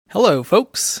Hello,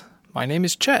 folks. My name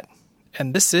is Chet,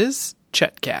 and this is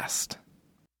Chetcast.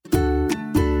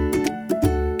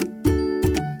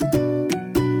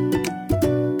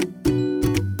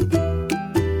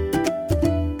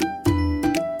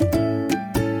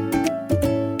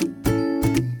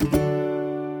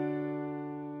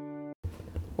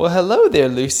 Well, hello there,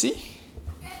 Lucy.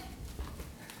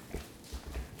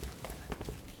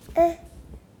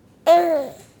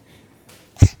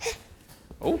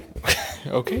 Oh,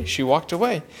 okay, she walked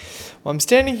away. Well, I'm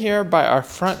standing here by our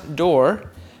front door,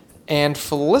 and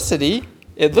Felicity,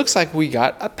 it looks like we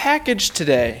got a package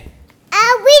today.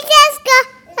 We just got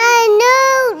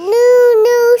a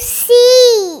new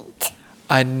seat.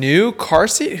 A new car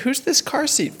seat? Who's this car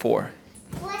seat for?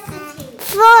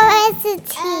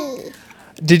 Felicity.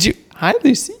 Did you... Hi,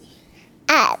 Lucy.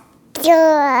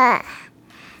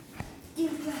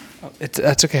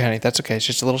 That's okay, honey. That's okay. It's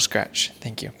just a little scratch.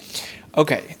 Thank you.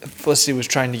 Okay, Felicity was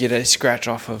trying to get a scratch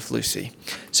off of Lucy.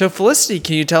 So, Felicity,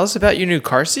 can you tell us about your new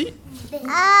car seat?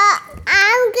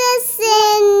 I'm gonna sit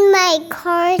in my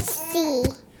car seat.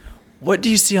 What do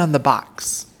you see on the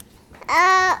box?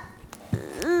 My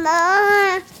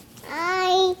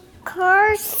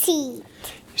car seat.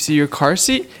 You see your car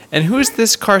seat? And who is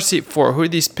this car seat for? Who are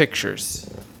these pictures?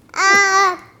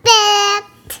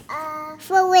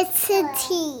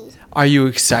 Felicity. Are you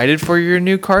excited for your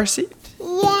new car seat?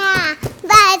 Yeah,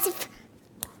 but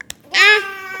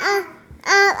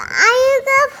are you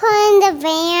gonna put in the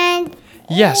van?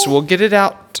 Yes, we'll get it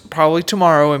out probably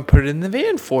tomorrow and put it in the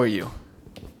van for you.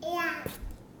 Yeah.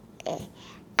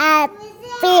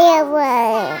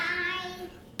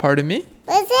 Pardon me?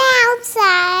 Was it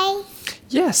outside?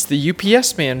 Yes, the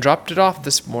UPS man dropped it off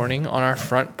this morning on our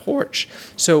front porch.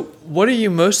 So, what are you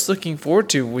most looking forward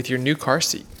to with your new car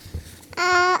seat?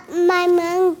 My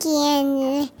monkey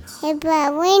and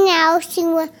but right now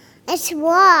it's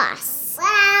lost.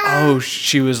 Oh,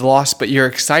 she was lost, but you're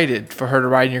excited for her to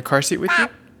ride in your car seat with you?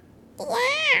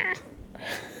 Yeah.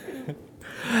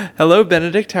 Hello,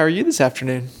 Benedict. How are you this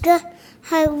afternoon? Good.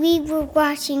 We were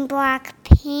watching Black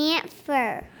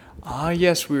Panther. Ah,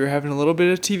 yes, we were having a little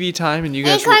bit of TV time, and you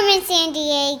guys And Carmen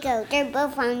Sandiego. They're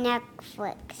both on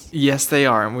Netflix. Yes, they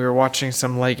are, and we were watching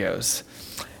some Legos.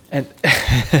 And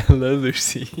hello,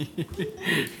 Lucy.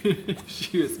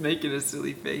 She was making a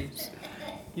silly face.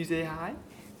 You say hi?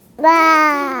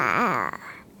 Wow.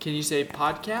 Can you say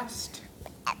podcast?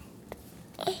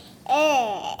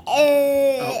 Oh,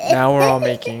 Now we're all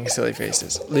making silly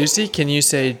faces. Lucy, can you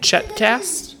say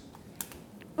Chetcast?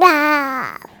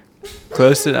 wow.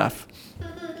 Close enough.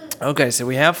 Okay, so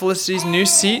we have Felicity's new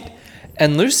seat.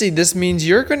 And Lucy, this means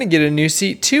you're going to get a new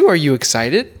seat too. Are you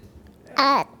excited?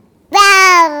 Wow.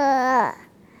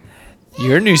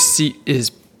 Your new seat is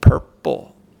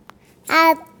purple.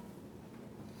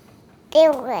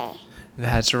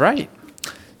 That's right.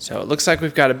 So it looks like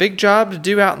we've got a big job to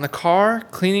do out in the car,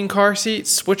 cleaning car seats,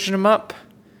 switching them up,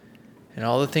 and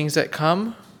all the things that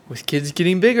come with kids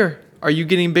getting bigger. Are you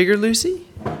getting bigger, Lucy?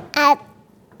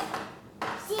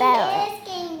 She is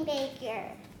getting bigger.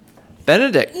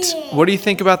 Benedict, what do you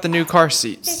think about the new car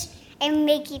seats? And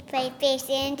make you play face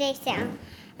and they sound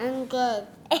good.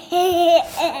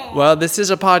 Well, this is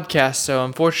a podcast, so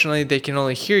unfortunately they can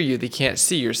only hear you. They can't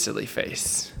see your silly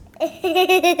face.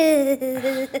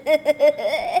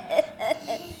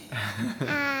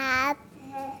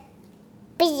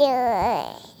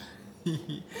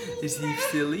 Is he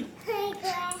silly?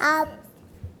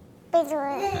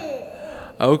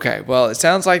 Okay, well, it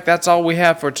sounds like that's all we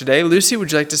have for today. Lucy,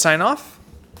 would you like to sign off?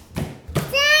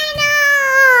 Sign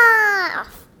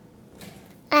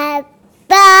off!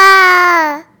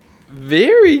 Bye!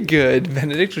 Very good.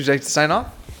 Benedict, would you like to sign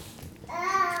off?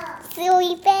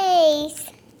 Silly face.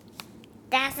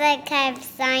 That's like kind of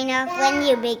sign off when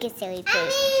you make a silly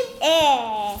face.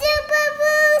 Super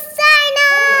Boo sign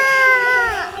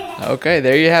off! Okay,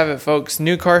 there you have it, folks.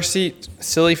 New car seat,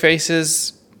 silly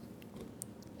faces,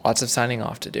 lots of signing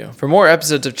off to do. For more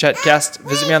episodes of Chetcast,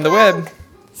 visit me on the web.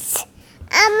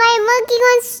 My monkey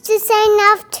wants to sign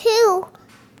off too.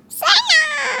 Sign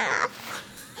off!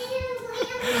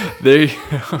 There you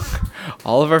go.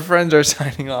 All of our friends are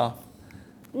signing off.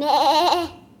 Meh.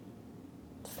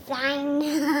 Sign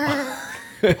off.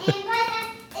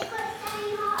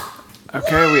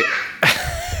 Okay, we...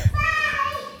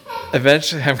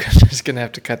 Eventually, I'm just going to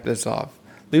have to cut this off.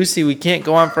 Lucy, we can't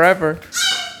go on forever.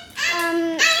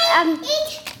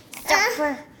 Stop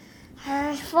for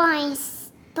her flying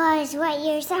buzz what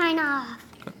your sign off.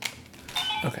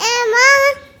 Okay. And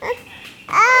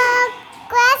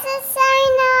glasses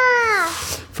sign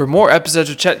off. For more episodes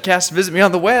of Chetcast, visit me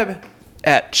on the web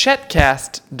at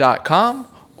chetcast.com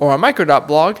or on Microdot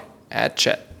blog at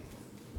Chet.